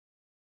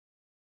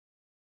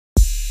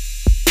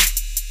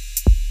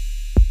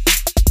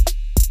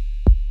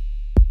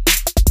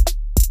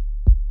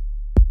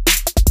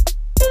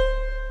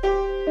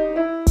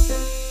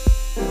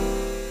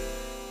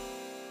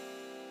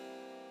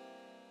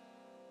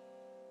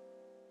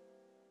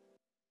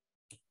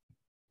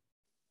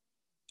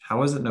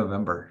How is it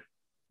November?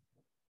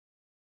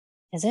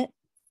 Is it?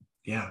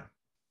 Yeah.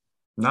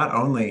 Not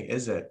only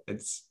is it,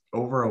 it's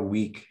over a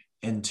week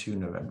into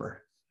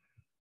November.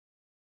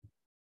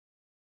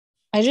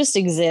 I just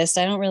exist.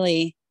 I don't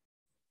really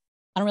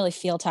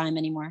feel time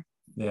anymore.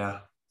 Yeah.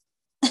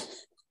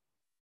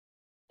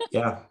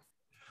 Yeah.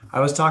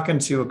 I was talking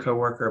to a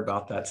coworker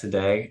about that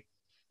today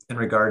in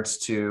regards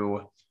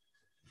to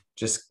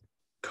just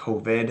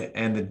COVID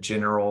and the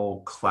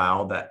general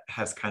cloud that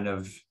has kind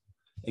of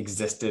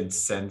existed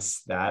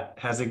since that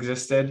has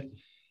existed.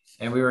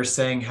 And we were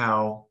saying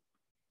how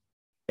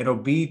it'll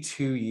be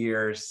 2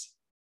 years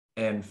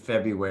in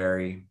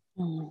February,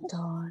 Oh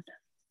God.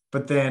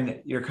 but then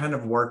you're kind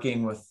of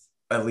working with,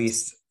 at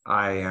least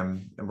I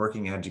am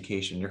working in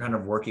education, you're kind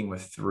of working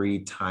with three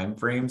time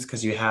frames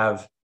because you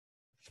have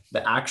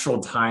the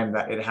actual time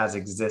that it has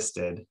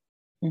existed.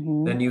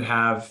 Mm-hmm. Then you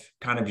have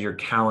kind of your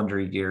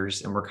calendar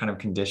years, and we're kind of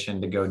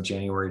conditioned to go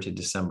January to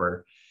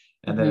December.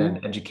 And then Mm-hmm.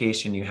 in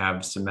education, you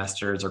have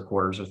semesters or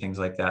quarters or things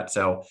like that.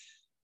 So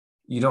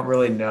you don't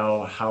really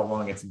know how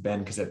long it's been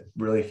because it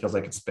really feels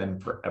like it's been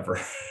forever.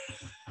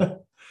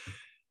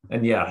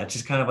 And yeah, it's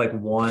just kind of like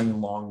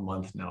one long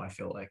month now, I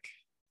feel like.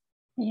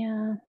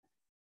 Yeah.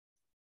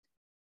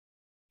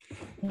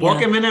 Yeah.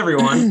 Welcome in,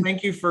 everyone.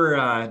 Thank you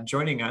for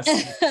joining us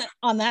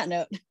On that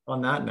note.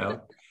 on that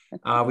note.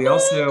 We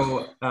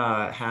also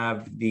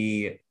have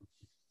the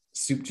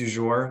soup du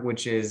jour,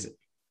 which is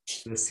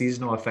the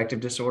seasonal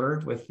affective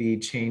disorder with the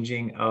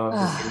changing of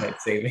the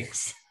daylight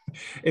savings.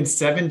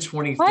 It's Why did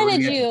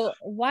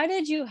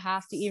 7:23. you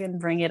have to even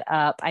bring it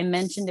up? I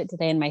mentioned it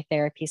today in my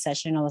therapy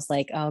session. I was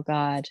like, oh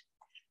God.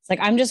 It's like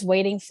I'm just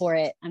waiting for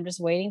it. I'm just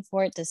waiting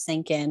for it to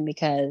sink in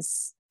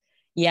because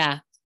yeah.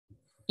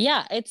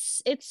 Yeah,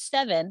 it's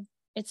 7.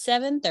 It's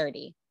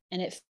 7:30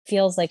 and it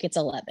feels like it's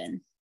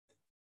 11.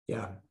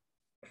 Yeah.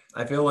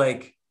 I feel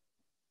like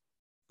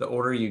the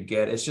older you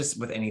get, it's just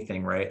with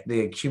anything, right?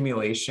 The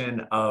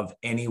accumulation of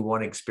any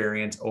one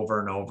experience over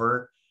and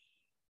over,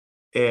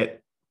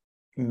 it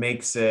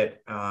makes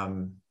it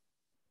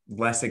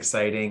less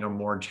exciting or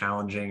more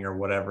challenging or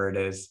whatever it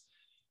is.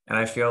 And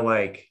I feel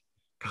like,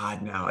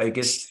 God, now it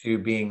gets to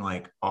being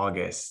like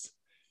August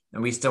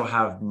and we still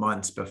have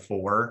months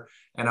before.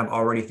 And I'm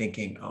already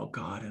thinking, oh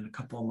God, in a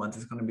couple of months,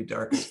 it's going to be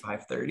dark. It's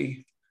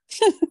 5:30.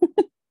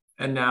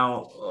 And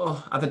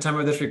now, at the time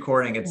of this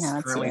recording, it's Now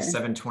it's currently here.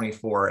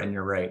 7:24, and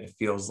you're right. It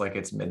feels like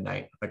it's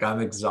midnight. Like I'm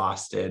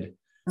exhausted.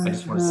 I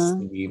just want to Uh-huh.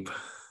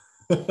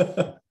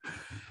 sleep.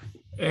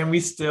 And we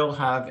still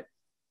have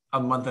a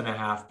month and a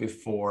half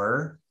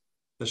before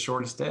the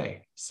shortest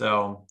day.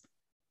 So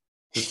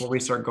before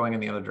we start going in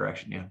the other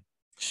direction, yeah.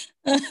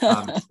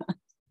 Um,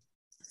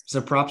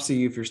 so props to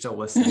you if you're still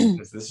listening,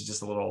 because this is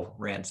just a little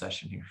rant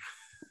session here.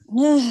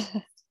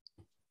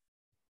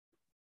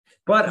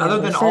 But Yeah, other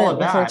than all of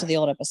refer to that, the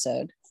old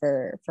episode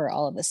for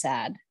all of the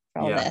sad,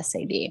 for all the yeah,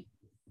 SAD.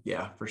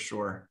 yeah, for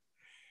sure.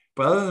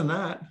 But other than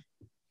that,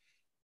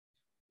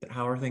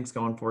 how are things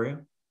going for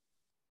you?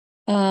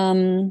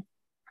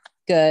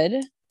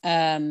 Good.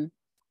 Um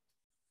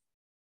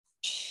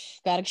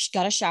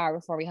got a shower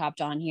before we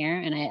hopped on here,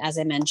 and as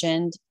I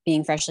mentioned,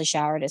 being freshly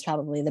showered is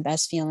probably the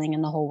best feeling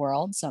in the whole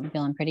world, so I'm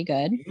feeling pretty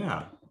good.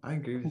 Yeah, I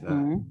agree with that.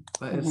 Mm-hmm.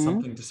 That is Mm-hmm.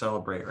 something to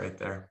celebrate right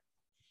there.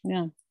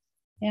 Yeah.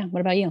 Yeah.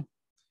 What about you?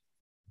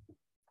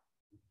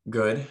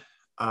 Good.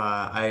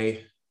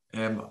 I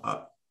am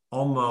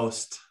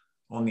almost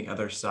on the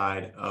other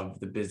side of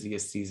the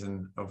busiest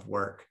season of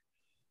work.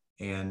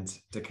 And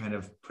to kind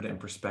of put it in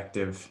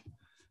perspective,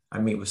 I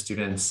meet with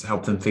students,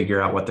 help them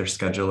figure out what their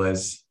schedule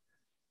is.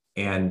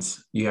 And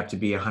you have to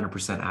be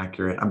 100%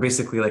 accurate. I'm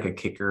basically like a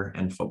kicker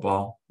in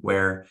football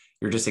where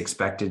you're just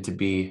expected to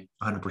be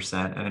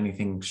 100%, and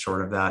anything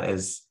short of that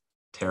is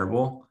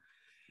terrible.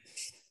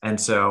 And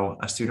so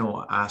a student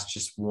will ask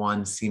just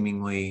one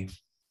seemingly,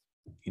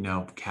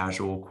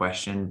 casual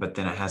question, but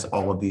then it has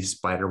all of these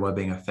spider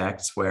webbing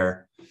effects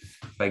where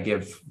if I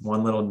give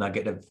one little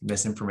nugget of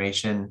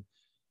misinformation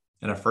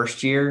in a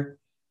first year,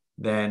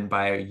 then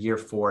by year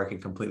 4, I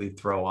could completely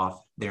throw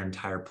off their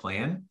entire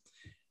plan.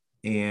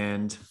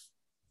 And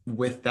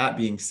with that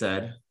being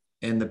said,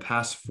 in the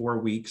past 4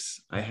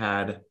 weeks, I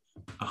had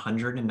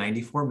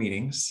 194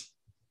 meetings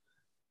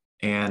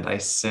and I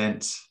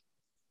sent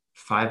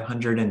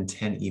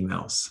 510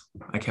 emails.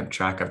 I kept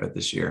track of it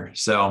this year.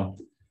 So,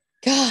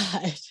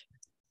 God,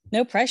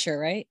 no pressure,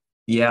 right?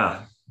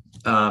 yeah.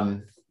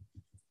 Um,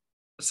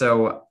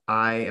 so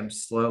I am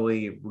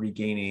slowly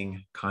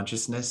regaining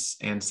consciousness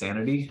and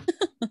sanity,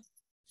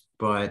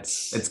 but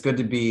it's good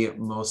to be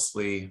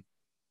mostly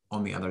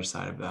on the other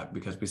side of that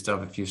because we still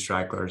have a few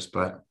stragglers,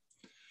 but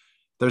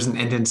there's an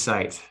end in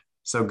sight.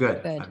 So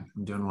good. Good.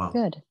 I'm doing well.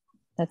 Good.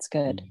 That's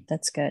good.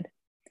 That's good.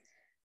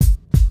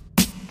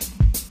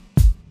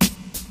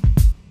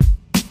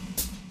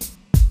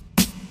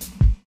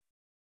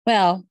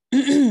 Well,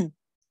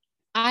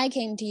 I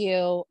came to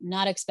you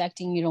not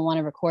expecting you to want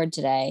to record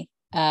today.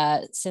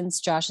 Since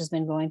Josh has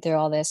been going through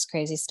all this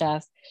crazy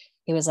stuff,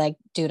 he was like,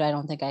 dude, I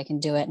don't think I can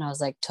do it. And I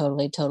was like,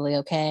 totally, totally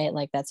okay.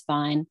 Like, that's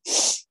fine.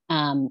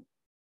 Um,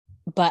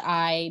 but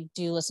I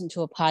do listen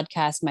to a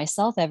podcast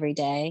myself every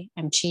day.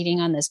 I'm cheating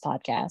on this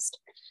podcast.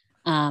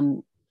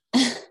 Um,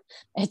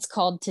 it's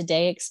called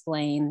Today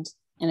Explained,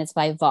 and it's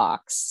by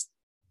Vox.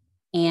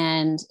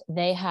 And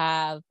they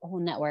have a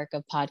whole network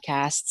of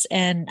podcasts.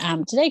 And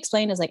Today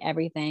Explained is like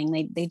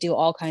everything. They do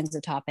all kinds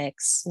of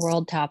topics,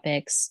 world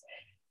topics,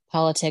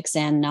 politics,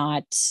 and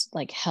not,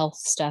 like health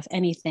stuff,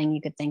 anything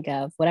you could think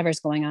of, whatever's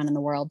going on in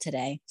the world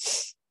today.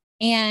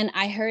 And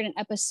I heard an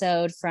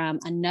episode from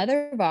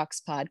another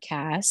Vox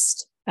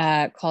podcast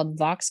called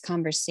Vox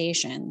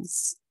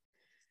Conversations.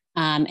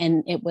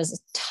 And it was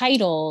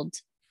titled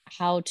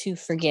How to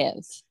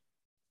Forgive.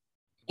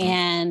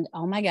 And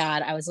oh my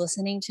God, I was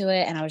listening to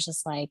it and I was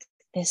just like,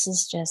 this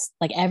is just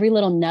like every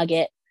little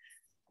nugget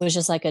was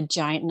just like a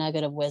giant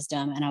nugget of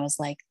wisdom. And I was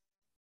like,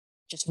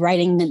 just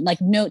writing like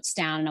notes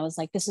down. And I was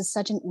like, this is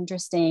such an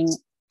interesting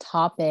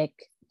topic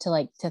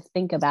to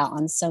think about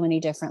on so many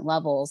different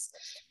levels.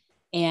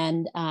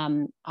 And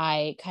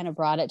I kind of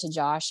brought it to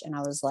Josh and I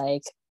was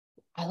like,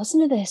 I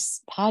listened to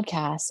this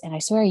podcast and I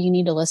swear you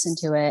need to listen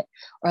to it,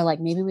 or like,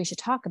 maybe we should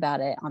talk about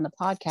it on the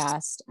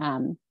podcast.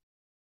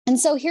 And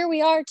so here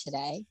we are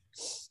today.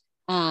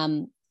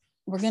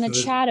 We're going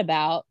to chat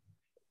about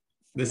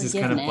this is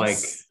kind of like,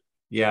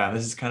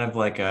 this is kind of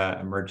like a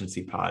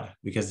emergency pod,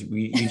 because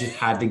you just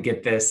had to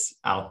get this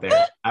out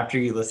there. After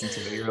you listened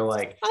to it, you were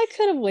like, I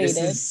could have waited.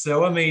 This is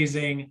so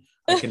amazing.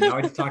 I can now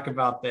talk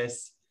about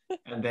this.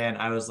 And then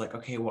I was like,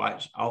 okay,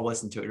 watch, I'll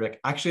listen to it. You're like,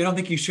 actually, I don't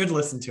think you should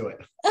listen to it.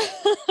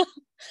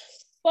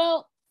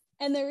 Well,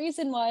 and the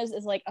reason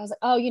is like, I was like,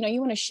 oh, you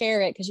want to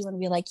share it because you want to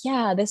be like,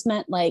 yeah, this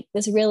meant like,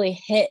 this really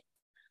hit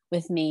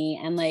with me.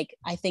 And like,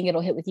 I think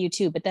it'll hit with you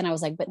too. But then I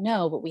was like, but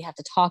we have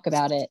to talk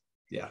about it.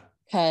 Yeah.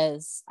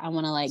 Because I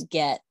want to like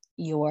get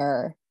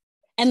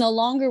and the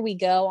longer we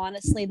go,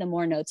 honestly, the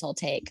more notes I'll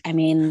take. I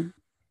mean,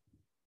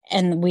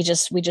 and we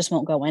just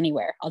won't go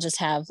anywhere. I'll just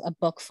have a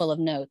book full of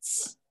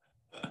notes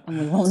and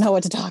we won't know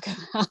what to talk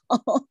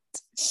about.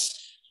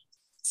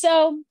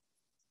 So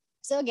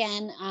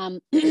again,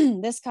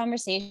 this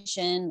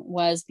conversation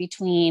was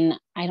between,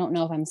 I don't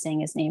know if I'm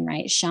saying his name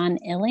right, Sean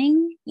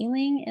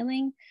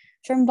Illing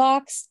from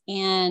Vox,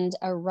 and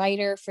a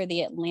writer for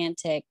The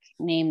Atlantic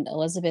named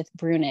Elizabeth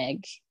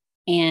Brunig.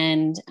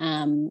 And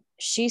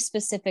she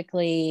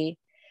specifically,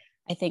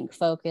 I think,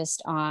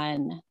 focused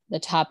on the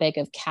topic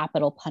of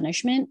capital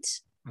punishment,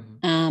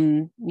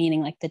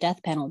 meaning like the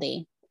death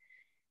penalty.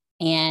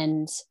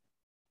 And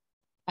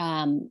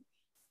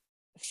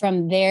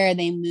from there,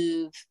 they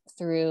move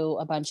through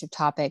a bunch of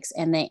topics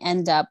and they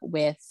end up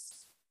with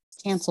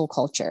cancel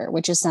culture,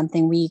 which is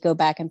something we go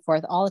back and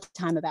forth all the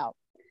time about.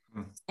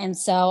 And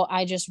so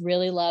I just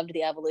really loved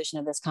the evolution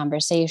of this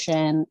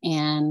conversation.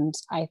 And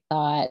I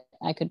thought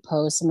I could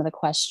pose some of the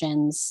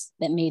questions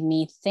that made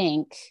me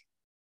think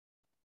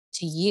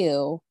to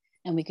you,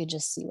 and we could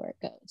just see where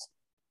it goes.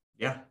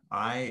 Yeah,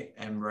 I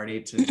am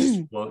ready to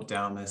just float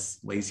down this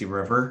lazy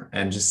river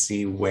and just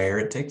see where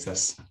it takes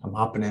us. I'm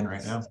hopping in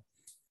right now.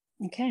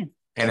 Okay.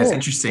 And It's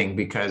interesting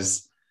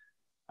because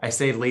I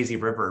say lazy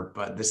river,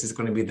 but this is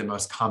going to be the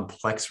most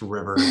complex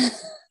river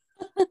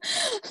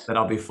that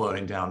I'll be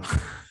floating down.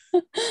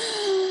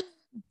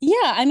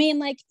 Yeah, I mean,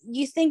 like,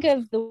 you think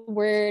of the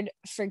word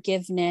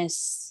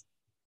forgiveness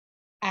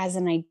as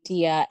an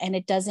idea, and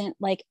it doesn't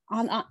like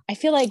I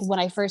feel like when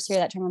I first hear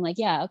that term, I'm like,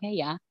 yeah, okay,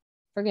 yeah,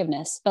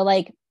 forgiveness. But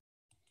like,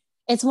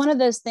 it's one of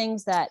those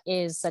things that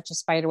is such a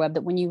spider web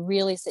that when you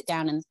really sit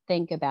down and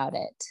think about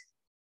it,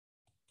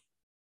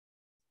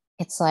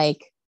 it's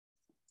like,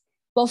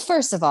 well,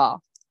 first of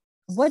all,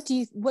 what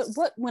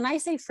when I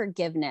say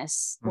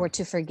forgiveness or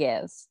to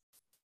forgive,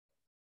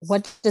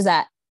 what does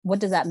that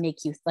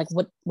make you like?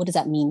 What does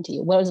that mean to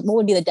you? What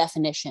would be the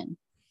definition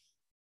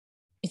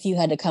if you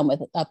had to come up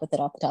with it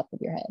off the top of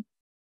your head?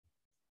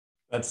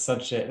 That's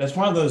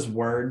one of those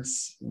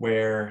words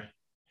where,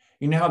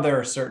 you know how there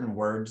are certain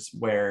words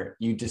where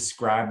you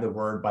describe the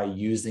word by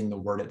using the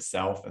word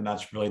itself, and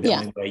that's really the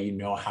only way you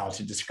know how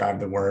to describe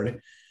the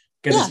word,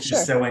 because it's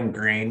just so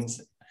ingrained.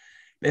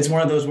 It's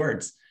one of those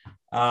words.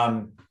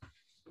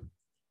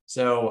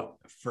 So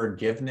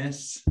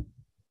forgiveness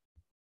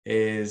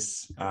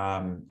is,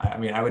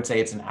 I would say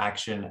it's an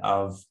action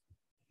of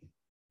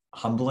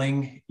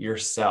humbling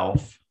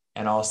yourself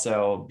and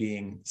also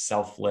being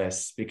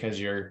selfless, because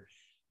you're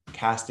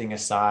casting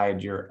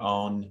aside your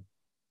own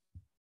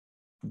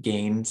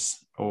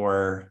gains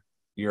or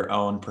your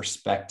own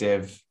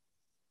perspective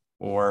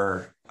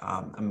or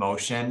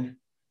emotion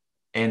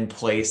in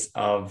place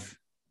of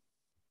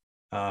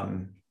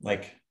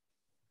like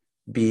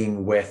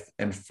being with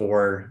and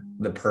for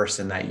the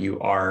person that you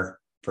are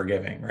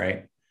forgiving,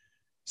 right?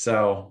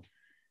 So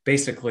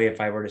basically, if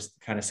I were to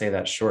kind of say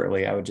that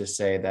shortly, I would just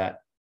say that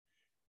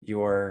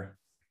you're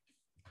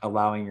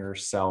allowing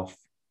yourself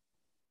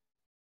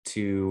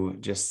to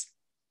just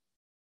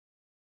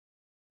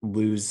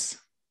lose,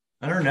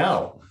 I don't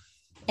know,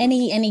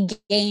 any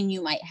gain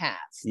you might have,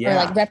 or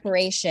like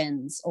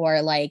reparations,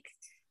 or like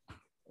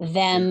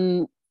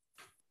them,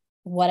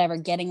 whatever,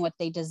 getting what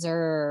they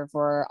deserve,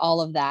 or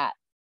all of that.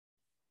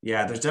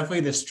 Yeah, there's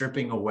definitely this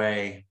stripping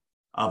away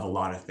of a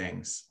lot of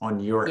things on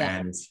your Yeah.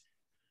 end,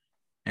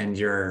 and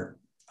you're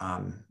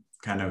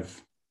kind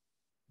of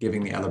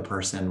giving the other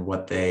person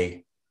what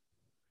they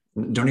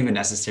don't even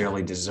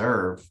necessarily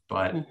deserve,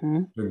 but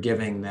Mm-hmm. you're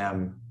giving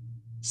them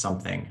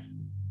something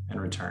in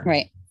return.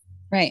 Right.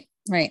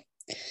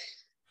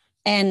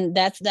 And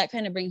that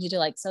kind of brings you to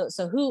like, so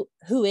who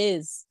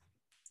is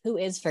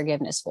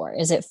forgiveness for?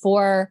 Is it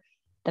for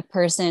the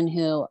person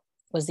who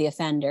was the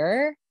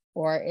offender,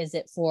 or is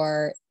it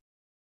for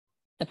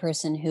the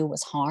person who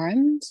was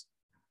harmed?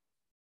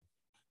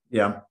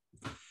 Yeah,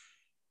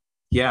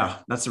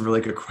 that's a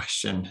really good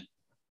question.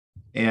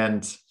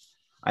 And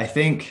I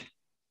think,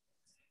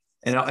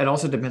 and it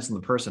also depends on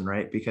the person,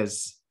 right?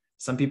 Because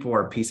some people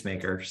are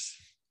peacemakers.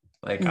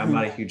 Like, I'm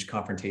not a huge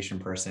confrontation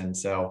person.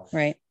 So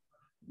Right.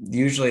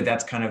 usually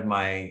that's kind of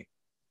my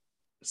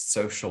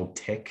social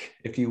tick,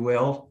 if you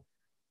will,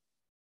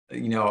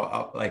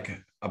 like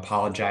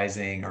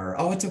apologizing or,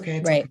 oh, it's okay.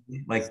 It's Right.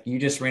 okay. Like, you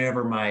just ran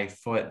over my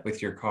foot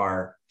with your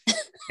car,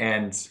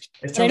 and it's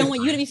But totally I don't want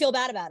fine. you to feel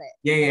bad about it.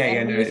 Yeah. I No, don't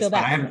want you to it's feel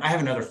fine. bad. I have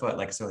another foot,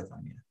 like, it's totally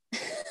fine. Yeah.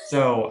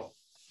 So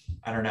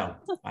I don't know.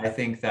 I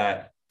think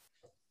that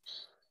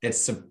it's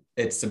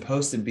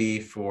supposed to be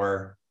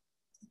for,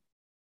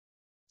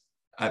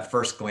 at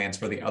first glance,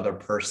 for the other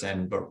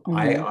person, but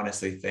I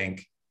honestly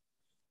think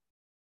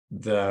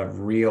the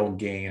real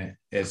gain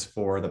is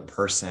for the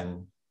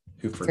person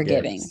who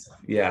Forgiving. forgives.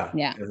 Yeah,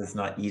 Yeah. because it's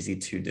not easy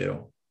to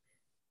do.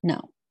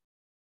 No.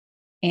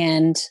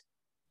 And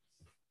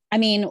I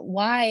mean,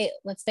 why?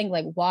 Let's think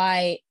like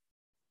why.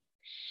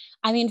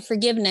 I mean,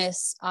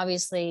 forgiveness,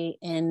 obviously,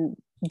 in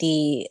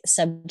the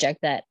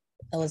subject that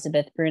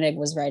Elizabeth Brunig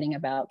was writing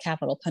about,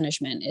 capital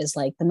punishment, is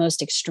like the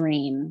most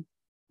extreme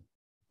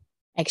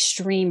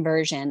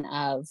version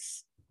of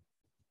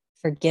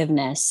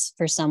forgiveness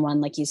for someone,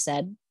 like you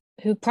said,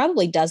 who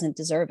probably doesn't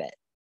deserve it.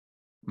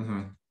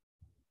 Mm-hmm.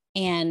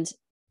 And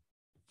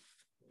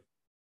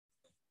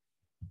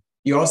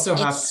you also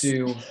have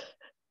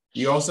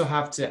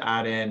to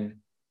add in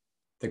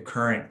the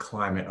current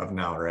climate of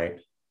now, right?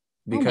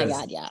 Because oh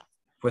my God, yeah.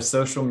 with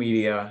social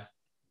media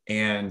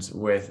and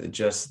with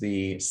just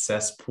the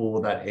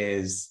cesspool that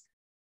is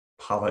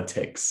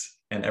politics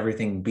and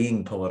everything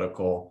being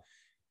political,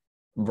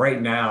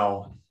 right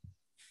now,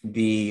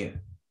 the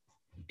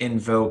in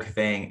vogue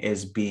thing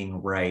is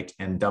being right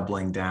and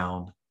doubling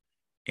down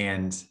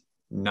and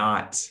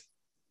not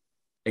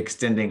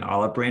extending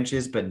olive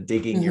branches, but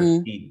digging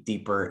your feet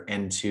deeper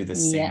into the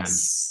sand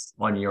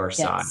on your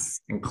side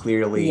and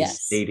clearly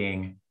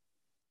stating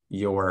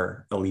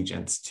your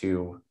allegiance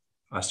to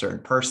a certain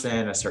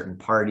person, a certain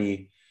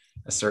party,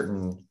 a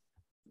certain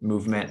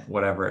movement,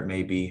 whatever it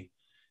may be.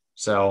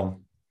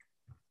 So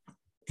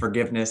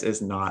forgiveness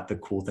is not the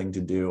cool thing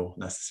to do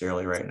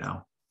necessarily right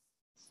now.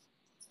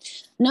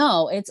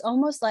 No, it's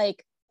almost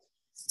like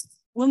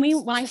when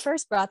I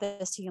first brought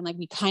this to you, and like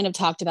we kind of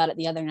talked about it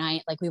the other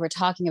night, like we were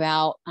talking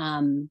about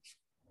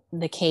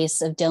the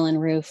case of Dylan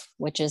Roof,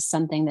 which is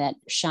something that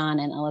Sean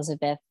and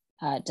Elizabeth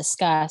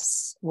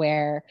discuss,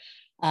 where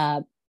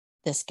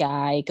this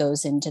guy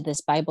goes into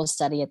this Bible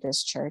study at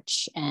this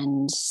church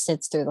and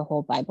sits through the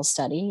whole Bible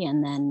study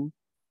and then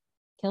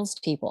kills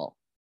people.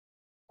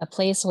 A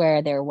place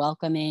where they're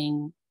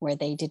welcoming, where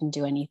they didn't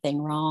do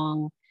anything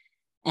wrong,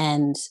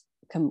 and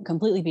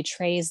completely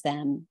betrays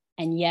them.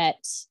 And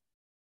yet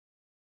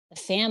the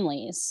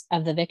families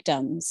of the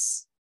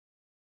victims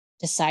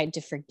decide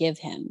to forgive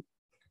him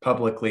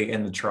publicly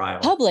in the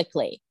trial.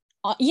 Publicly.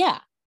 Yeah.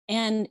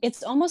 And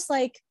it's almost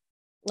like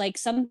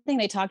something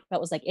they talked about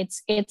was like,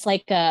 it's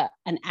like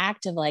an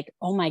act of like,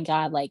 oh my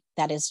God, like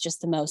that is just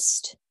the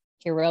most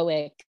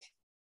heroic,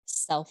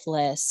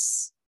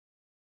 selfless,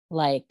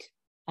 like,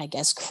 I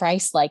guess,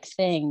 Christ-like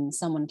thing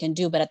someone can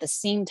do. But at the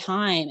same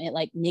time, it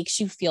like makes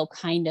you feel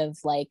kind of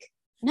like,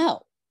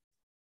 no,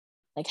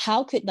 like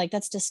how could, like,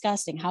 that's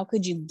disgusting. How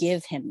could you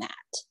give him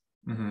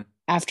that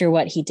after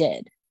what he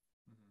did?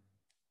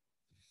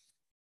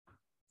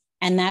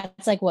 And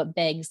that's like what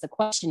begs the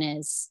question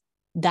is,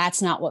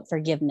 that's not what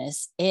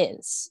forgiveness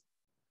is.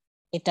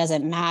 It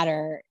doesn't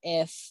matter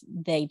if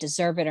they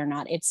deserve it or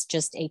not. It's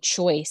just a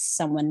choice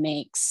someone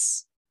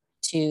makes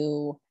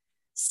to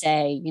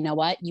say, you know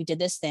what, you did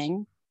this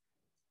thing,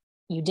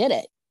 you did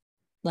it.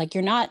 Like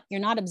you're not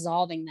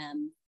absolving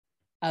them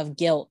of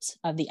guilt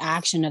of the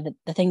action of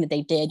the thing that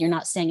they did. You're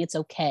not saying it's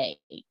okay.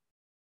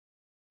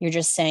 You're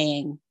just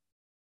saying,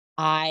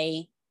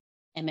 I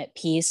am at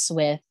peace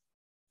with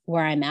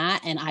where I'm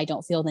at, and I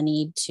don't feel the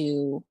need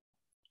to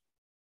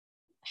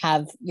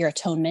have your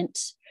atonement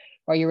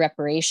or your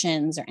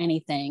reparations or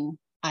anything.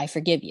 I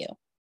forgive you.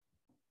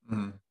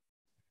 And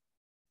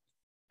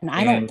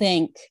I don't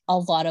think a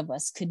lot of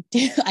us could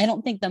do, I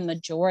don't think the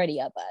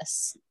majority of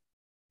us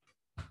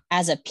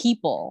as a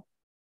people,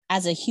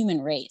 as a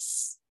human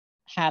race,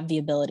 have the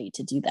ability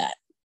to do that.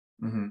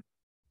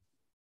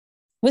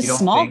 With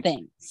small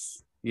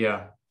things.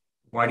 Yeah.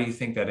 Why do you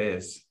think that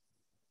is?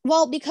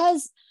 Well,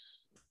 because,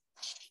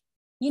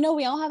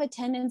 we all have a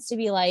tendency to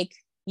be like,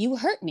 you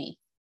hurt me.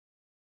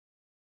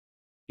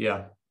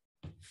 Yeah.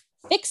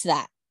 Fix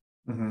that.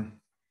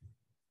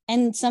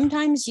 And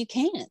sometimes you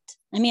can't.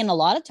 I mean, a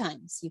lot of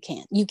times you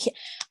can't.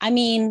 I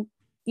mean,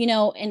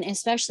 and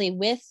especially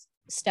with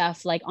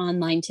stuff like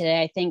online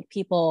today, I think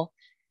people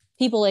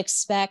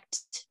expect,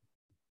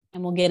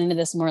 and we'll get into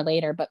this more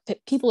later, but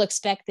people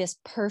expect this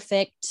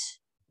perfect,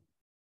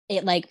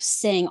 it like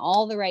saying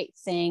all the right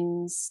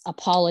things,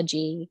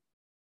 apology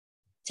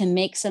to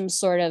make some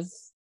sort of,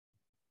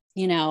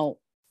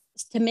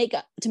 to make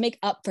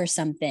up for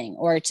something,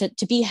 or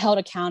to be held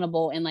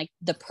accountable in like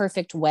the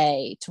perfect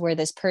way, to where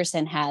this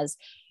person has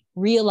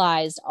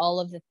realized all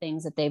of the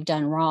things that they've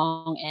done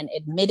wrong and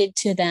admitted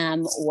to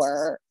them,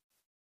 or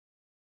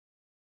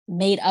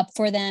made up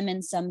for them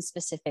in some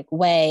specific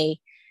way.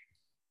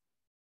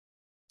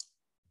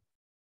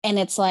 And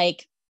it's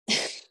like,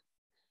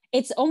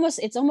 it's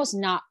almost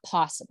not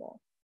possible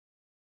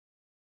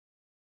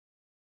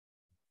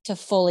to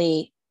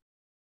fully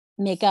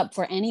make up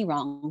for any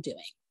wrongdoing.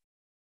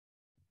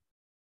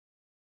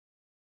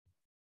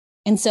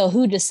 And so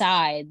who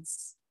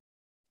decides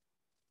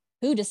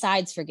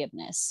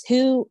forgiveness?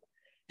 Who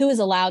is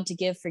allowed to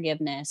give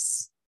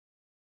forgiveness?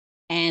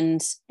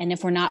 And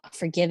if we're not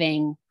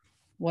forgiving,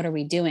 what are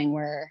we doing?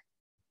 We're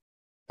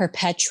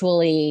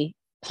perpetually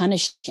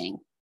punishing,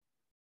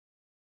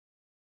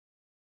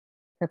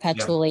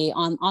 perpetually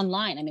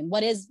online. I mean,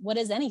 what is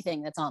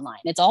anything that's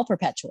online? It's all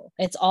perpetual.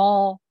 It's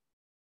all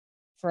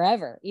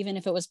forever. Even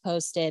if it was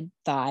posted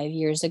 5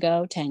 years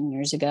ago, 10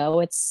 years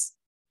ago, it's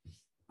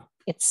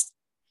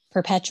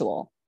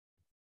perpetual.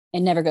 It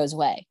never goes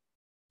away.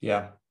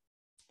 Yeah.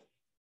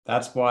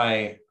 That's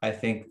why I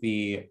think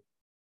the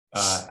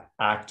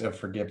act of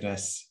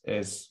forgiveness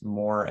is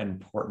more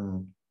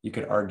important, you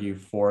could argue,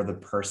 for the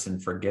person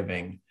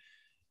forgiving,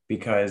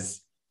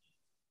 because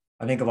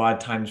I think a lot of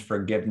times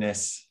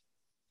forgiveness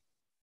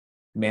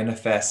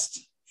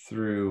manifests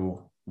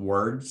through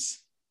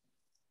words.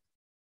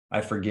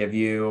 I forgive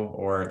you,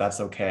 or that's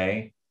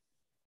okay.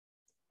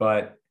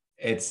 But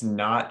it's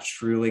not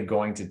truly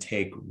going to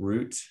take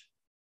root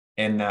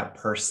in that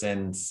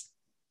person's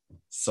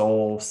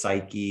soul,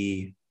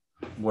 psyche,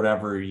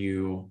 whatever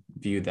you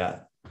view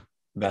that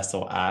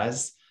vessel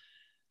as.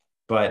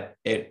 But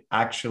it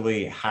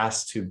actually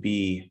has to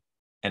be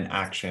an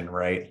action,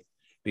 right?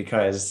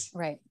 Because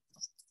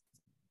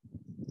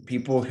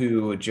people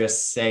who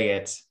just say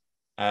it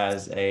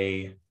as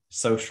a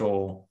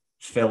social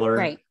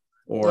filler,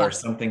 or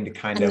something to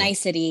kind of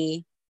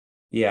nicety,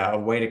 a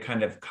way to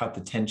kind of cut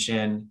the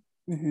tension.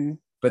 Mm-hmm.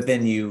 But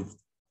then you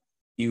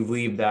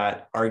leave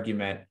that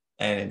argument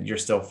and you're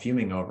still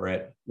fuming over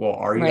it. Well,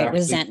 are you actually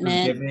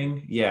resentment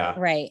forgiving? Yeah.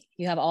 Right.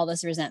 You have all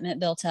this resentment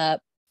built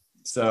up.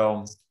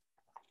 So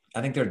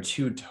I think they're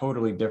two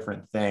totally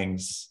different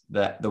things,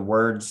 that the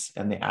words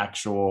and the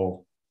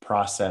actual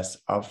process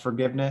of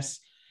forgiveness.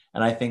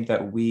 And I think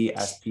that we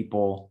as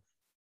people,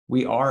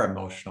 we are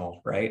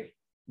emotional, right?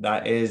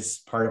 That is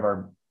part of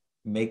our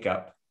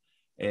makeup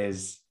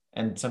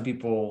and some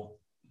people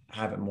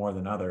have it more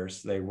than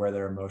others. They wear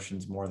their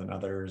emotions more than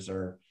others,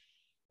 or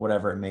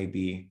whatever it may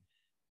be.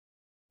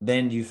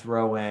 Then you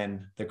throw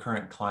in the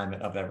current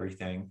climate of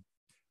everything,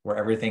 where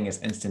everything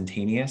is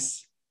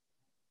instantaneous,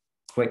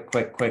 quick.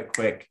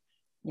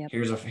 Yep.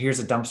 Here's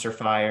a dumpster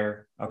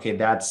fire. Okay,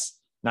 that's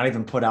not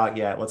even put out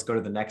yet. Let's go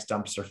to the next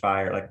dumpster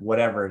fire. Like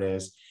whatever it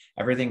is,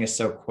 everything is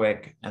so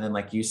quick. And then,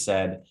 like you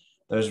said,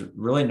 there's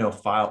really no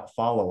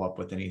follow up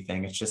with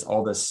anything. It's just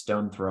all this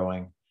stone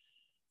throwing,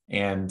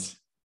 and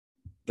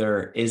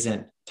there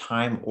isn't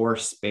time or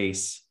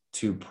space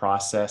to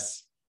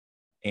process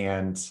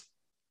and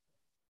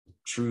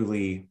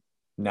truly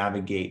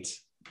navigate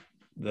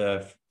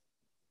the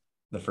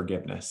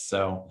forgiveness.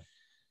 So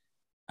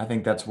I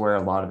think that's where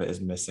a lot of it is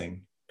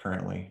missing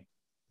currently.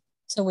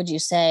 So would you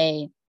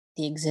say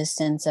the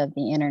existence of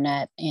the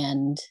internet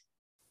and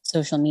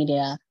social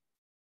media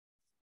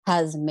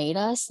has made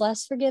us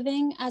less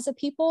forgiving as a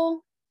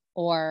people?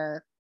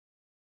 Or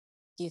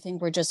do you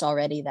think we're just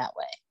already that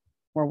way?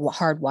 We're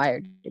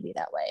hardwired to be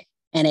that way,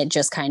 and it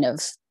just kind of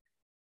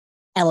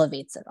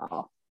elevates it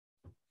all?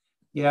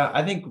 Yeah,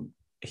 I think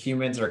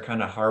humans are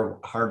kind of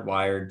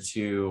hardwired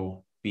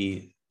to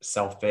be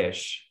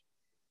selfish.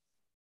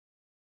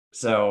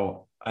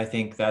 So I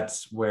think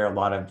that's where a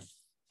lot of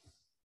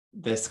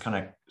this kind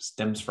of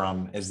stems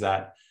from, is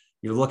that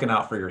you're looking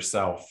out for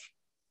yourself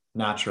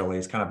naturally.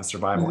 It's kind of a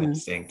survival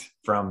instinct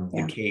from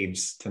the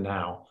caves to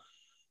now.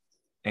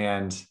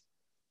 And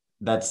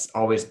that's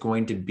always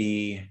going to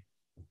be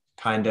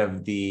kind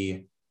of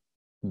the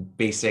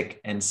basic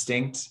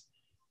instinct.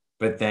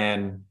 But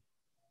then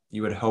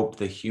you would hope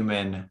the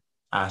human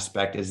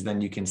aspect is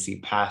then you can see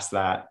past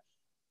that.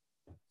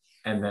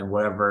 And then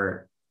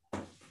whatever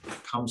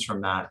comes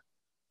from that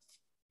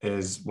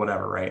is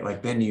whatever, right?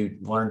 Like then you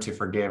learn to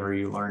forgive, or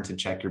you learn to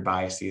check your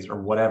biases, or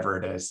whatever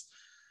it is.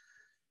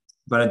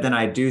 But then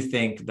I do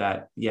think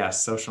that,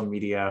 yes, social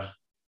media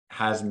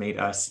has made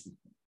us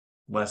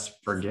less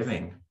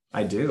forgiving.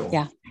 I do.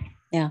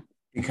 Yeah.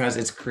 Because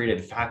it's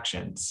created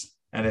factions,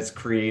 and it's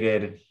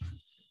created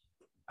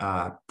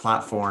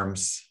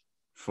platforms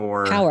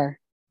for power,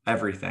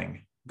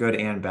 everything, good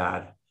and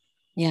bad.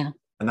 Yeah.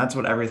 And that's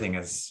what everything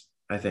is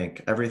I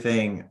think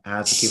everything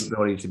has the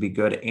capability to be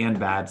good and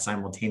bad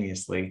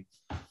simultaneously.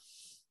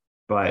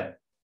 But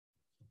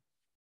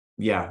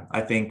yeah,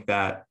 I think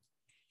that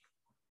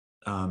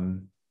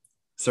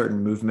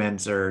certain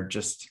movements or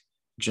just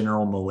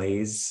general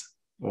malaise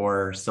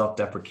or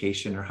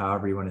self-deprecation, or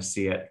however you want to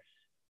see it,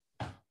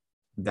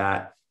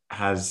 that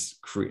has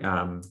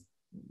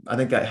I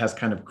think that has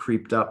kind of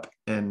creeped up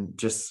in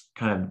just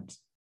kind of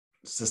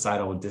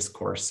societal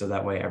discourse, so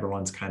that way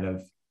everyone's kind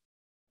of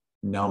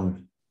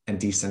numb and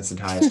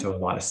desensitized to a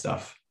lot of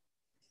stuff.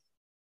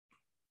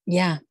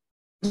 Yeah.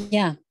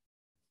 Yeah,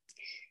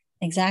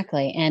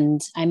 exactly.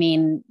 And I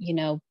mean,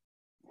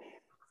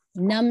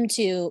 numb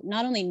to,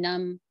 not only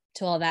numb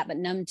to all that, but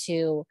numb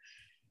to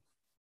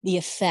the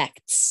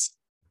effects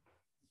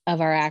of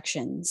our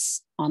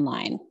actions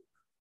online.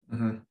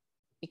 Mm-hmm.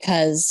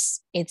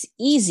 Because it's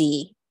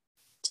easy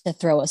to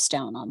throw a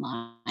stone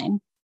online.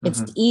 Mm-hmm.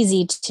 It's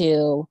easy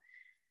to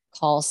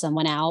call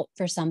someone out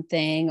for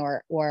something,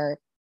 or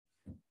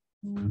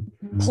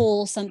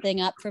pull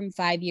something up from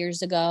 5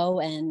 years ago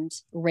and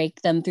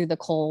rake them through the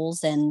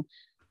coals and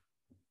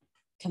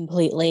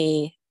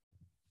completely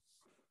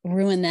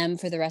ruin them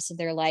for the rest of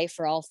their life,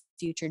 for all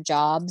future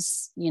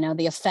jobs.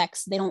 The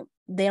effects, they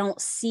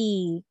don't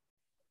see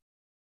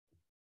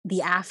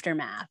the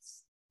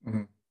aftermath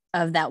mm-hmm.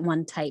 of that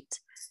one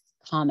typed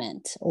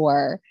comment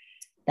or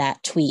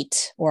that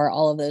tweet or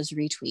all of those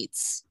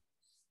retweets.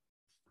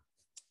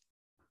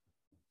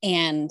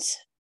 And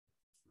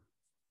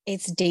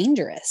it's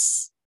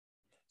dangerous.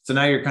 So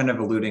now you're kind of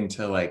alluding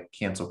to like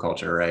cancel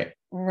culture, right?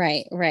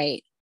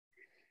 Right.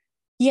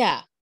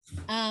 Yeah.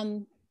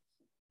 And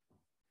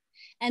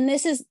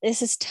this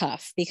is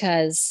tough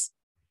because,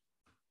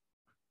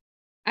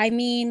 I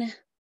mean,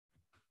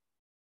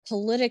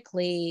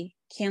 politically,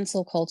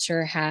 cancel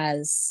culture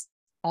has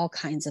all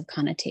kinds of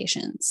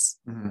connotations.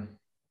 Mm-hmm.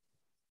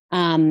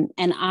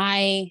 And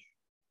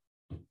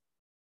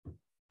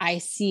I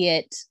see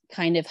it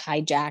kind of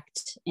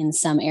hijacked in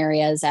some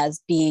areas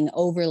as being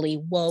overly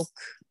woke,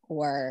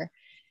 or,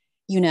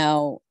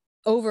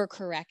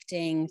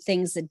 overcorrecting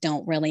things that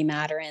don't really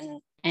matter.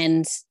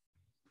 And,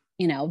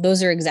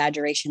 those are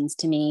exaggerations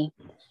to me.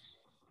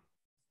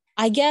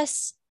 I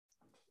guess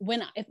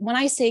when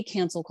I say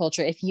cancel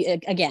culture, if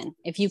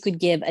you could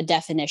give a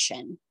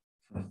definition,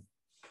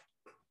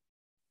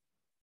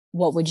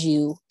 what would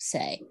you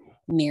say,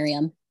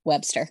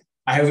 Merriam-Webster?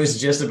 I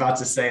was just about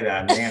to say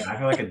that, man. I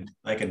feel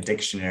like a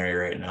dictionary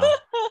right now.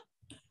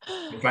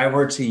 If I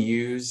were to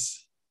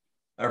use,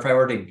 or if I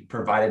were to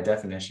provide a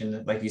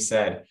definition, like you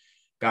said,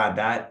 God,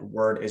 that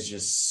word is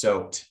just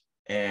soaked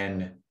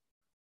in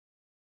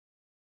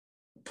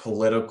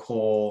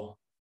political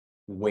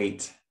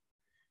weight,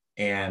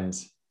 and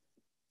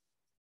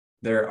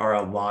there's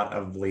a lot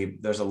of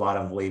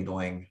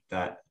labeling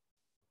that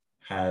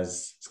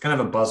it's kind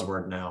of a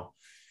buzzword now.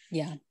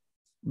 Yeah.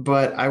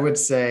 But I would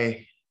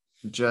say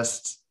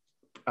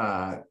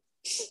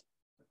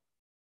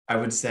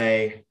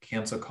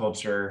cancel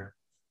culture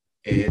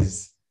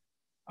is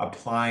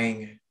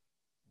applying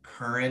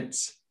current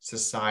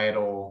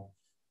societal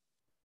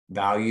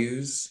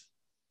values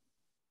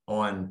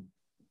on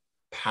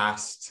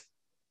past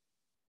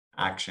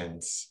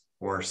actions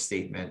or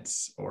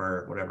statements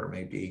or whatever it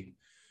may be.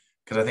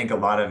 Because I think a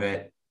lot of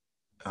it,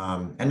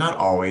 and not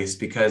always,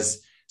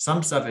 because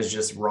some stuff is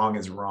just wrong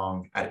is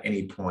wrong at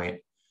any point.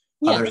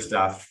 Yeah. Other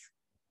stuff,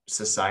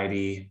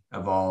 society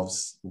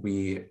evolves,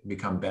 we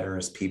become better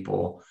as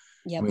people.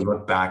 Yep. We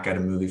look back at a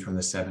movie from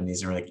the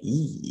 70s and we're like,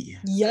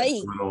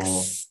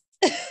 yikes.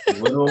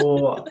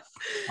 Little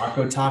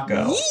Taco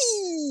Taco.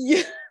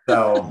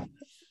 So,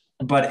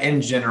 but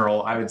in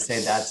general, I would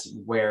say that's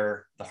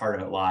where the heart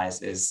of it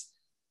lies, is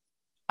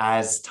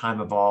as time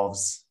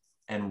evolves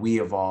and we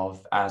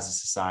evolve as a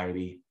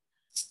society,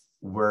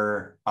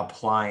 we're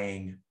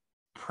applying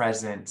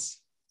present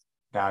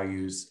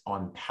values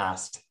on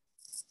past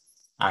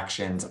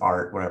actions,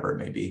 art, whatever it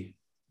may be.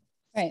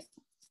 Right.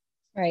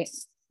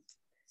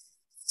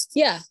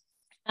 Yeah.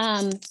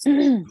 And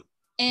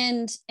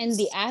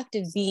the act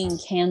of being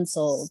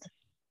canceled,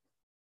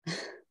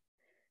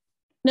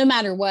 no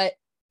matter what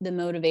the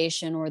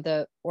motivation or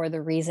the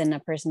reason a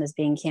person is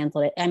being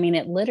canceled,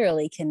 it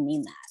literally can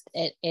mean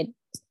that it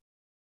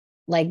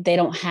like they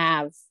don't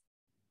have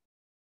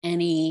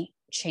any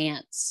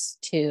chance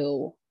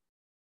to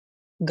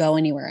go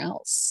anywhere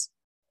else.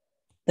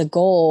 The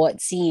goal,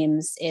 it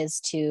seems, is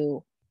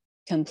to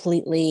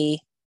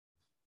completely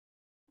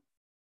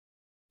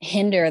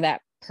hinder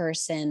that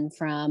person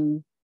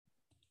from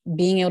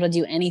being able to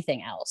do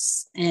anything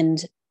else.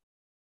 And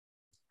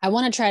I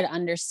want to try to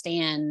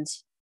understand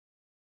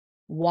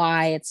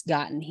why it's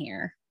gotten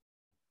here,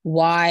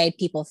 why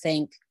people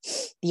think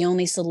the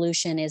only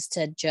solution is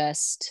to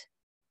just,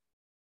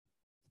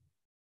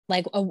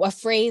 like a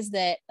phrase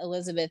that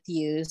Elizabeth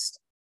used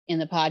in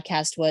the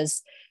podcast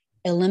was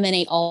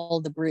eliminate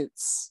all the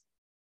brutes.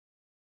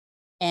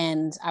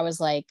 And I was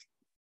like,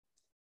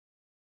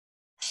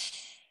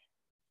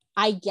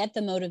 I get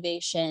the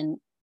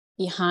motivation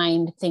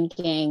behind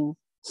thinking,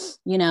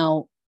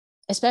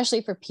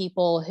 especially for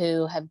people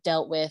who have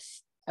dealt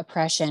with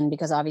oppression,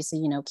 because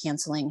obviously,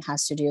 canceling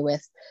has to do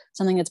with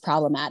something that's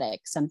problematic,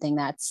 something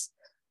that's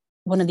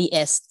one of the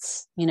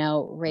ists,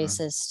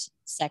 racist,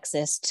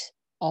 sexist,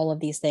 all of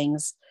these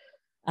things.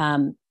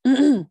 And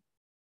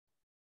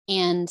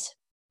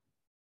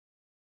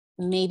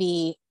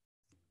maybe,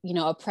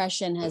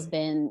 oppression has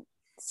been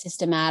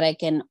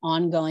systematic and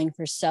ongoing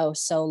for so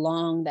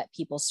long that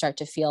people start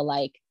to feel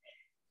like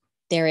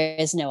there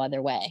is no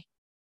other way.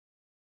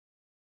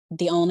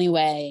 The only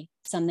way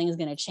something is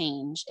going to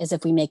change is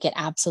if we make it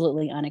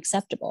absolutely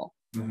unacceptable.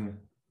 And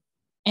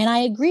I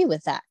agree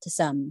with that to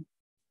some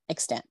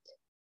extent.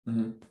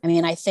 I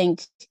mean, I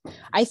think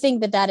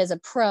that is a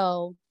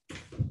pro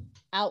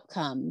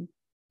outcome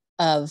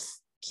of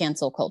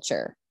cancel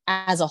culture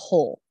as a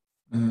whole.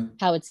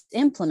 How it's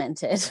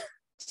implemented,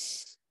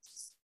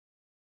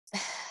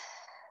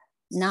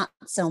 not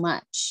so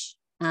much.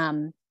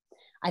 I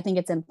think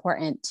it's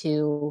important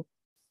to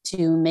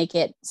make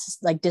it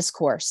like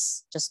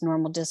discourse, just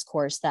normal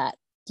discourse, that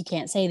you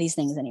can't say these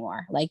things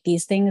anymore. Like,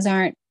 these things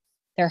they're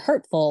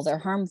hurtful, they're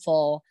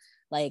harmful.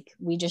 Like,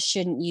 we just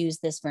shouldn't use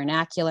this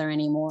vernacular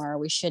anymore.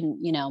 We shouldn't,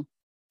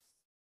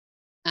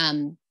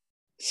 but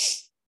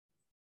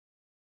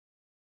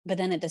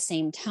then at the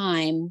same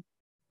time,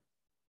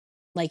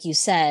 like you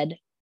said,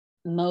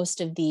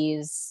 most of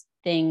these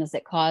things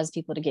that cause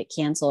people to get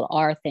canceled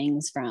are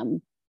things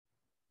from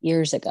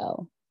years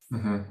ago.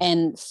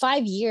 And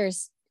 5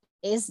 years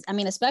is, I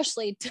mean,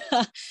 especially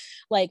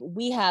like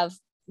we have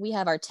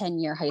our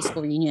 10-year high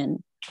school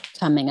reunion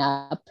coming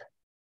up.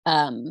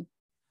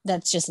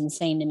 That's just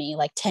insane to me.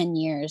 Like, 10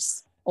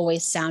 years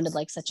always sounded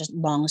like such a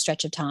long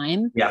stretch of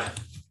time. Yeah.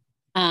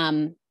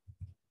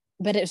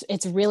 But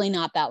it's really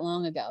not that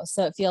long ago.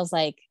 So it feels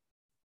like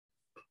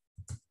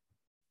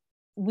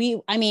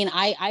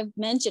I've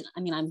mentioned,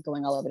 I'm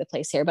going all over the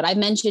place here, but I've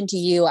mentioned to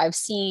you, I've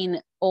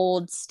seen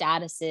old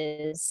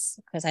statuses,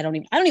 because I don't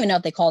even know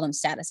if they call them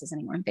statuses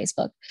anymore on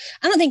Facebook.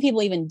 I don't think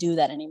people even do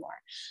that anymore.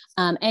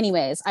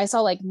 Anyways, I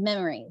saw like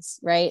memories,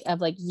 right,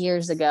 of like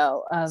years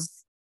ago, of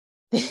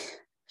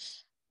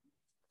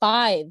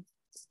 5,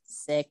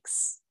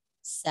 6,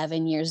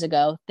 7 years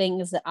ago,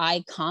 things that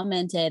I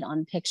commented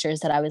on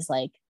pictures that I was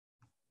like,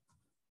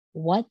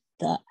 what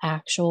the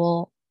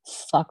actual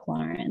fuck,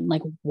 Lauren?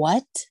 Like,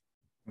 what?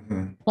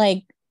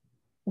 Like,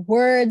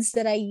 words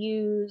that I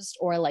used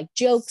or like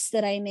jokes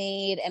that I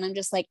made. And I'm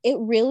just like, it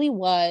really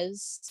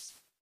was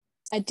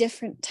a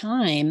different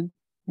time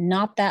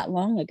not that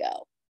long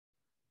ago.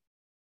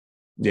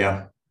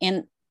 Yeah.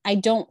 And I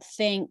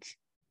think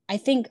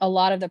a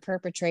lot of the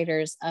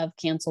perpetrators of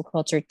cancel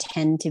culture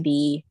tend to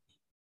be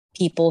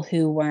people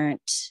who are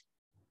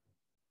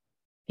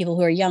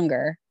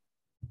younger,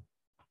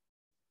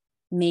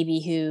 maybe,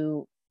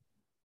 who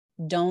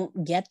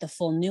don't get the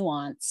full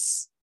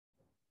nuance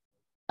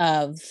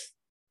of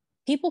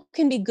people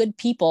can be good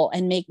people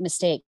and make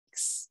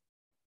mistakes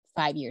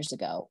 5 years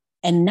ago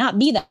and not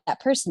be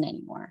that person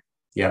anymore.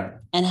 Yeah.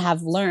 And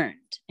have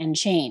learned and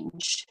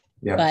changed.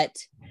 Yeah. But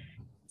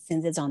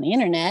since it's on the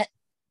internet,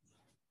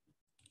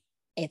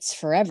 it's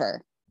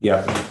forever.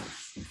 Yeah.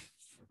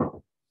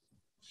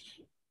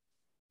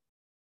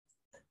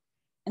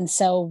 And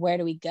so where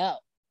do we go?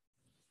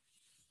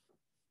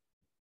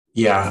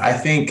 Yeah, I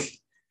think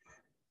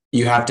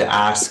you have to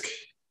ask,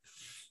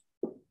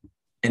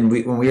 and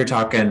when we were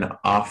talking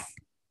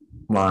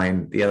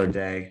offline the other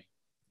day,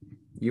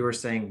 you were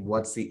saying,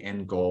 what's the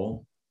end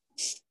goal?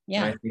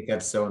 Yeah. And I think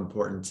that's so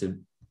important to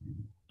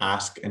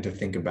ask and to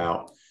think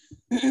about.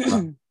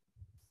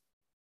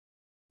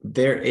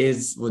 There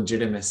is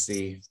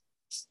legitimacy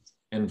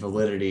and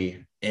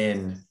validity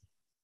in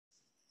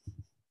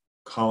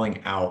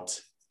calling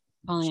out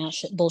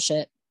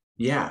bullshit.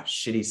 Yeah,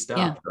 shitty stuff,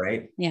 Yeah.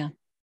 Right? Yeah.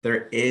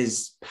 There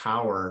is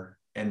power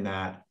in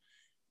that,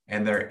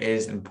 and there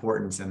is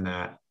importance in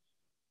that.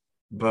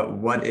 But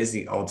what is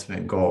the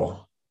ultimate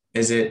goal?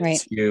 Is it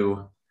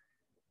to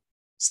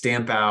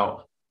stamp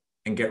out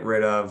and get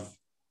rid of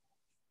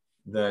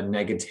the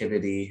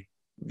negativity,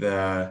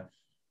 the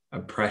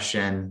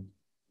oppression,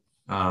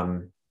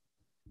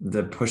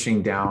 the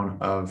pushing down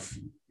of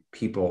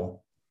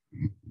people?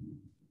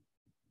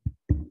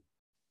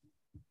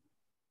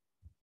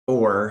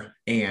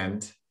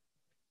 And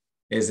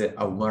is it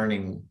a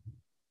learning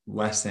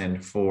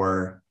lesson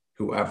for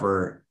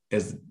whoever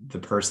is the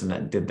person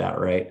that did that,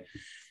 right?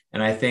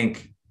 And I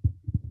think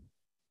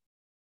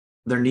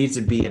there needs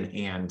to be an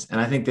and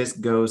I think this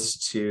goes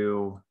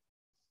to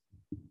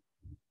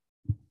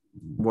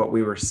what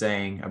we were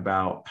saying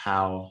about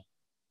how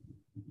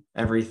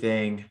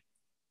everything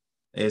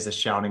is a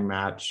shouting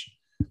match.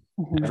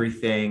 Mm-hmm.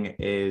 Everything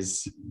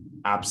is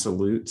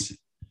absolute,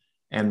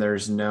 and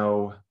there's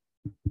no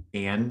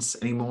ands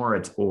anymore.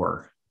 It's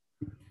or.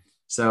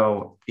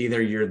 So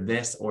either you're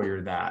this or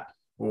you're that,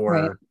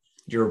 or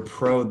you're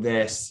pro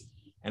this.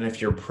 And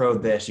if you're pro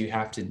this, you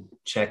have to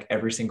check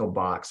every single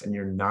box, and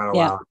you're not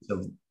allowed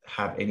to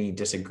have any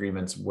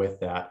disagreements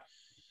with that.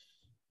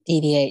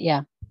 Deviate.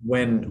 Yeah.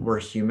 When we're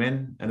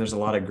human and there's a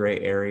lot of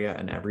gray area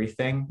and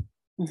everything,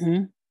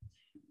 mm-hmm.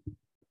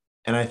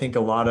 And I think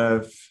a lot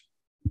of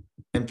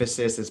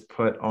emphasis is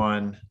put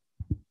on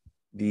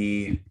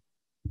the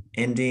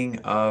ending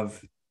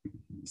of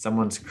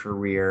someone's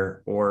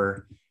career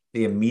or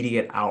the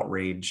immediate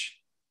outrage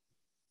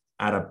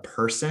at a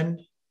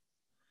person.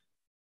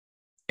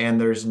 And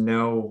there's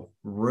no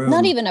room.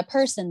 Not even a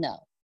person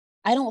though.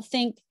 I don't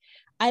think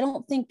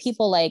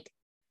people like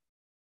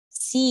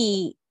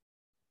see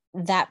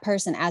that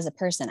person as a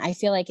person. I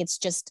feel like it's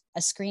just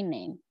a screen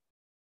name.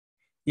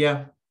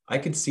 Yeah, I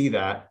could see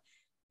that.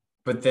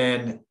 But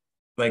then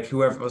like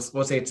whoever,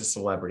 let's say it's a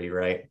celebrity,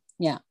 right?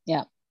 Yeah.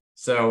 Yeah.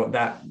 So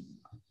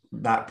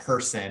that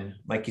person,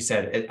 like you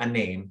said, a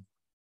name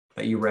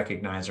that you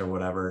recognize or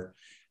whatever,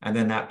 and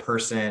then that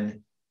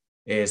person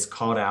is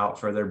called out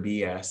for their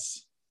BS,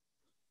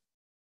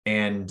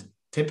 and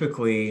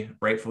typically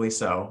rightfully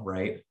so,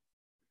 right?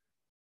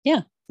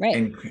 Yeah, right.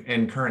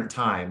 In current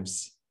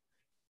times.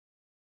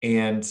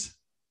 And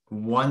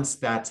once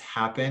that's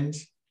happened,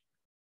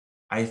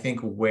 I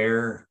think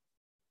where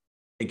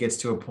it gets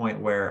to a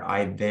point where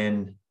I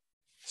then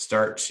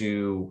start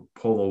to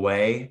pull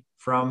away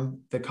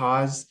from the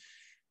cause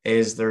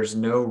is there's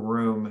no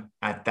room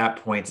at that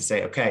point to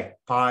say, okay,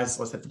 pause,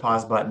 let's hit the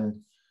pause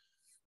button.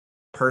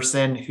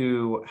 Person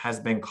who has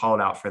been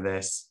called out for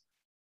this,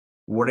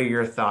 what are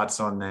your thoughts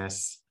on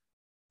this?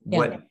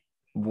 Yeah.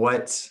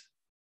 What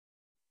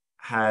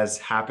has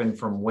happened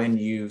from when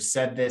you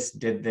said this,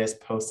 did this,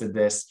 posted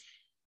this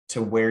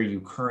to where you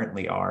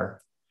currently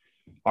are?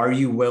 Are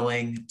you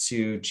willing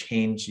to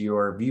change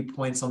your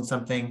viewpoints on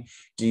something?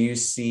 Do you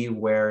see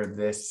where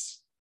this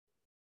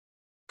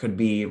could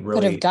be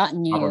really could have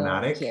gotten you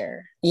problematic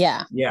here?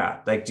 Yeah. Yeah.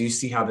 Like, do you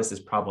see how this is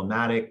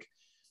problematic?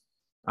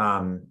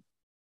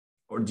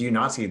 Or do you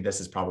not see this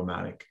as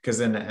problematic? Because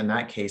in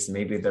that case,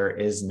 maybe there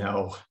is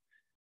no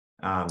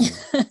path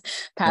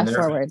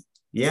forward.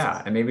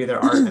 Yeah. And maybe there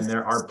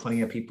are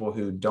plenty of people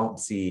who don't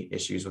see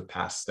issues with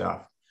past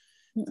stuff.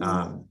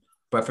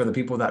 But for the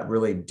people that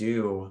really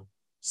do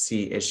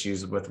see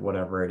issues with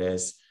whatever it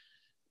is,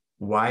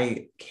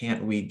 why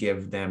can't we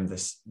give them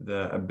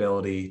the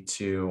ability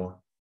to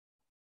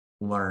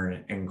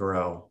learn and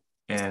grow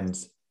and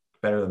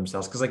better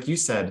themselves? Because like you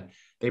said,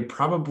 they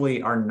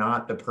probably are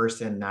not the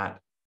person that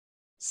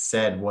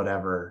said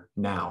whatever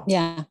now.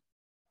 Yeah.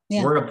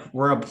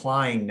 We're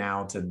applying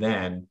now to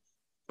then,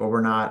 but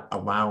we're not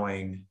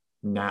allowing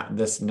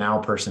this now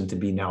person to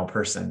be now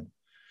person.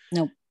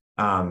 Nope.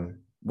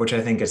 Which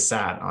I think is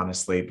sad,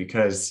 honestly,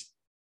 because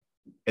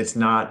it's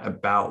not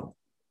about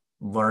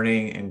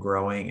learning and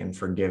growing and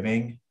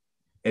forgiving.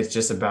 It's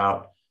just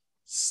about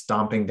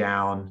stomping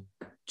down,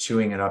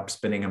 chewing it up,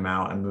 spitting them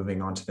out, and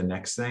moving on to the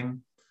next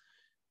thing.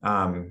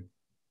 And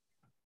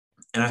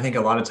I think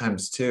a lot of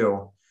times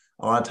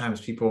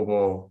people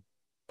will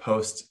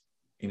post,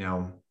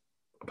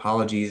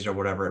 apologies or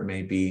whatever it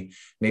may be.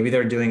 Maybe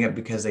they're doing it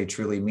because they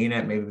truly mean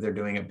it. Maybe they're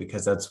doing it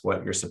because that's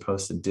what you're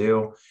supposed to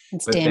do.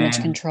 It's damage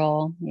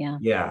control. Yeah.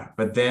 Yeah.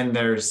 But then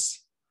there's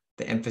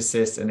the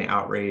emphasis and the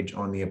outrage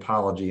on the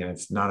apology, and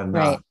it's not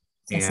enough. Right.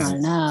 It's not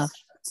enough.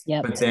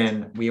 Yep. But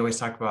then we always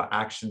talk about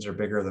actions are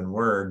bigger than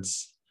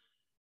words,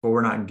 but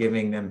we're not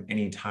giving them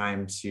any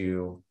time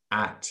to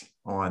act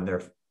on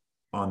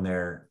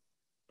their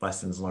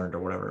lessons learned or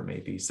whatever it may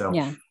be. So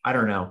yeah. I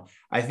don't know.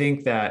 I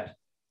think that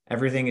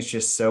everything is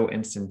just so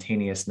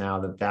instantaneous now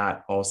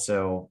that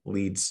also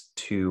leads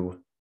to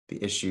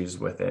the issues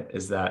with it,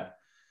 is that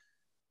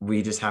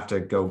we just have to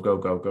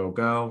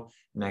go,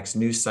 next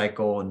news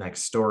cycle,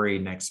 next story,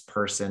 next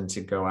person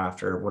to go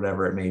after,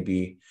 whatever it may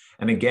be.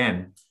 And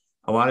again,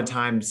 a lot of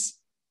times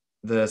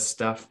the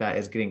stuff that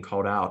is getting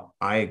called out,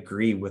 I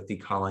agree with the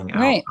calling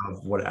out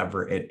of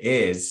whatever it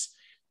is.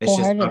 It's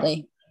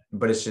wholeheartedly.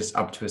 It's just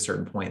up to a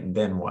certain point. And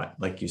then what,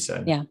 like you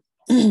said? Yeah.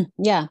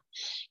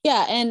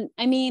 Yeah. And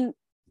I mean,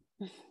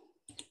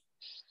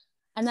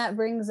 and that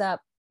brings up,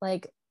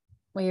 like,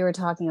 when you were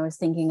talking, I was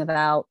thinking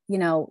about,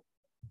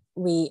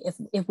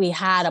 if we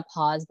had a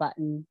pause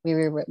button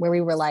where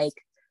we were like,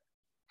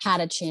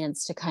 had a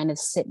chance to kind of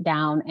sit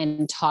down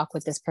and talk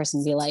with this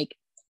person, be like,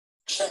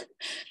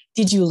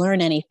 did you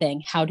learn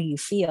anything? How do you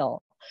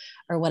feel?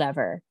 Or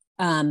whatever.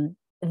 Then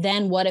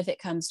what if it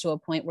comes to a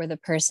point where the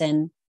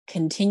person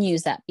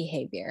continues that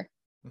behavior?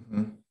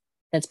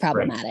 That's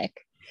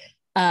problematic.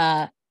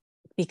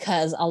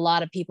 Because a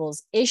lot of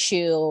people's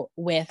issue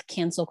with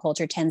cancel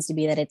culture tends to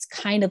be that it's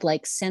kind of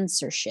like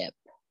censorship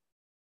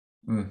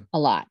a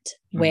lot,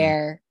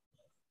 where,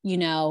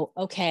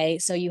 okay,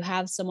 so you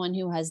have someone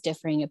who has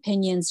differing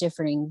opinions,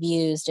 differing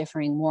views,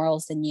 differing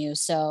morals than you,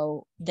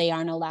 so they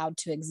aren't allowed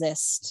to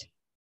exist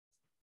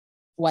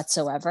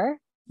whatsoever.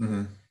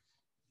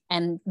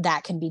 And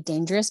that can be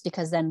dangerous,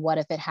 because then what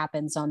if it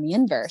happens on the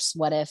inverse?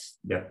 What if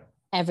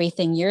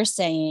everything you're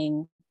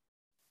saying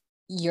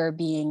you're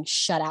being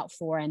shut out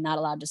for and not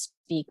allowed to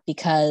speak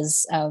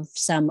because of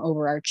some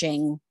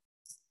overarching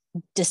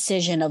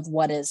decision of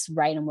what is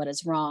right and what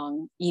is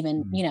wrong,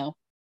 even,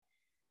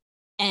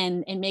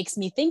 and it makes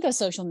me think of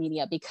social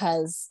media,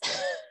 because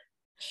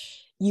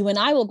you and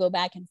I will go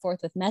back and forth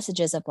with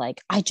messages of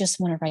like, I just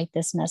want to write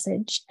this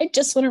message. I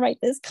just want to write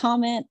this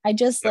comment. I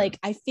just like,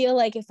 I feel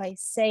like if I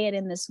say it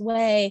in this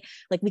way,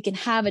 like we can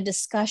have a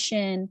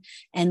discussion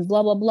and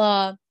blah, blah,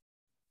 blah.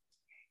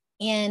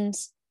 And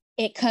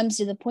it comes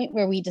to the point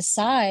where we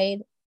decide,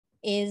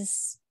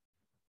 is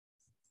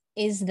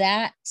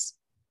that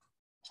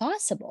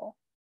possible?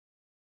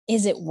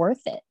 Is it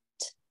worth it?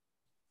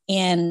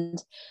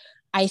 And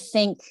I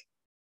think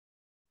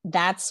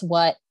that's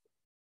what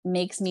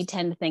makes me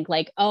tend to think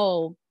like,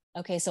 oh,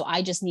 okay, so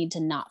I just need to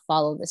not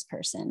follow this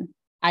person.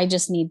 I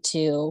just need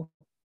to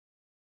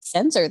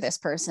censor this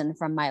person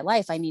from my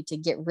life. I need to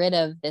get rid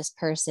of this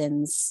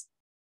person's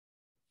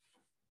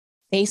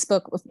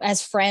Facebook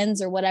as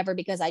friends or whatever,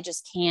 because I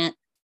just can't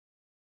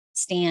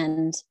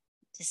stand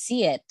to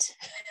see it.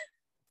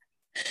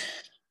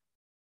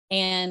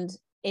 And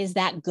is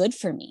that good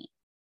for me?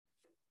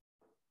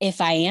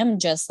 If I am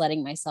just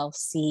letting myself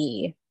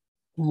see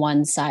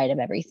one side of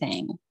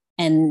everything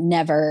and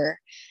never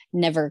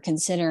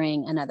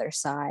considering another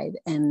side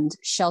and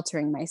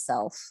sheltering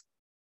myself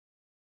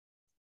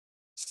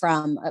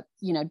from,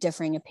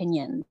 differing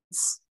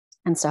opinions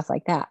and stuff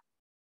like that.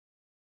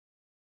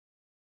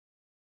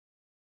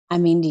 I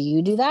mean, do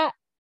you do that?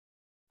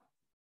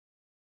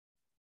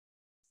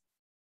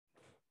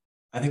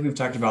 I think we've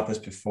talked about this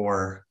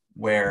before,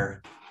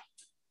 where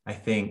I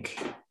think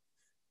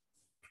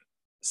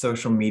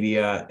social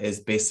media is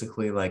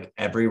basically like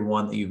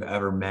everyone that you've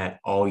ever met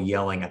all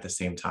yelling at the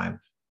same time.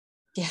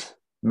 Yeah.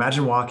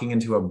 Imagine walking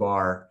into a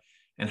bar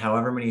and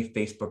however many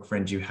Facebook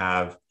friends you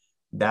have,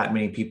 that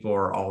many people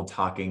are all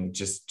talking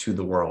just to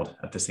the world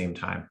at the same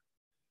time.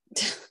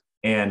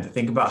 And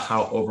think about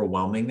how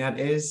overwhelming that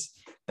is.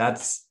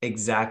 That's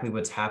exactly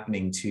what's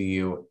happening to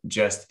you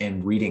just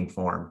in reading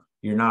form.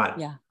 You're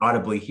not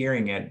audibly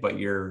hearing it, but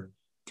you're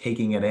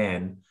taking it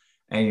in,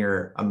 and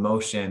your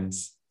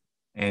emotions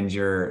and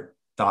your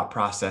thought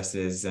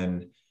processes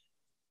and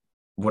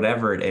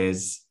whatever it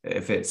is,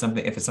 if it's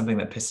something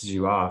that pisses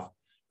you off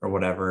or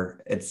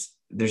whatever,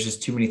 there's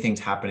just too many things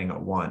happening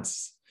at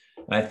once.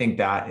 And I think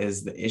that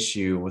is the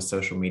issue with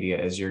social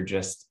media, is you're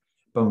just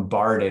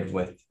bombarded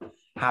with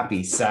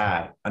happy,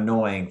 sad,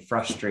 annoying,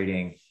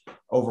 frustrating,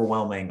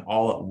 overwhelming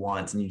all at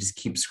once. And you just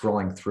keep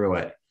scrolling through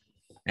it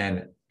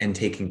and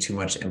taking too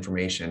much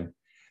information.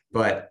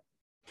 But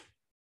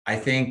I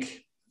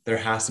think there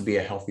has to be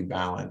a healthy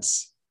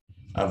balance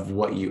of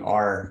what you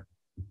are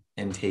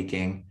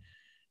intaking.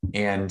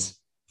 And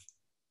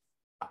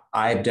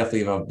I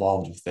definitely have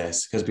evolved with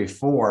this, because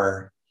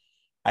before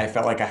I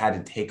felt like I had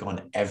to take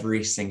on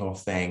every single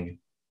thing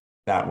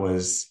that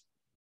was.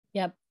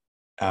 Yep.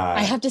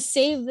 I have to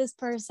save this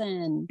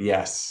person.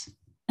 Yes.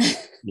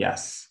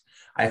 Yes.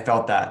 I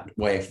felt that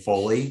way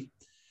fully.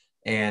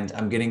 And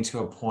I'm getting to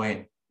a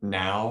point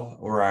now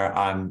where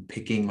I'm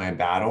picking my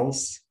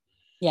battles.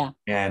 Yeah.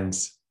 And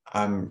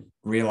I'm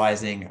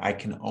realizing I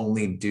can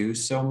only do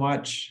so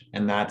much,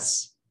 and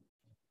that's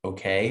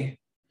okay.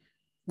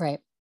 Right.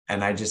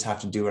 And I just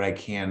have to do what I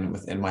can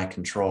within my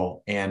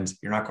control. And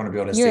you're not going to be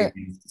able to save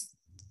me.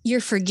 You're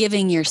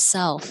forgiving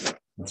yourself.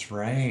 That's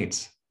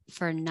right.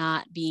 For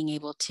not being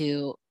able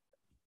to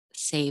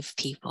save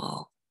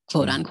people,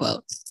 quote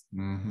unquote.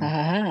 Mm-hmm.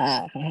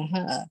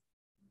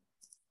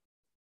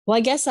 Well,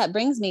 I guess that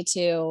brings me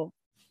to,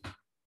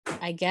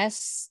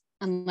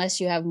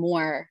 unless you have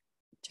more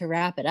to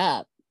wrap it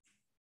up,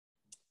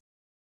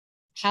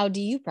 how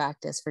do you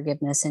practice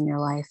forgiveness in your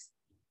life?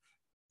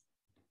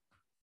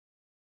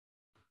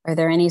 Are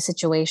there any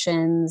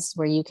situations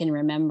where you can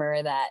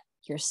remember that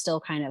you're still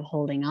kind of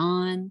holding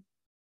on?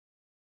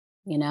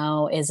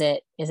 Is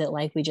it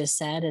like we just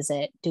said?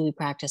 Do we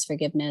practice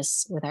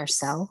forgiveness with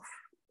ourselves?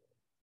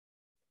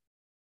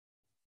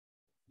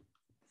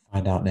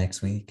 Find out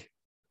next week.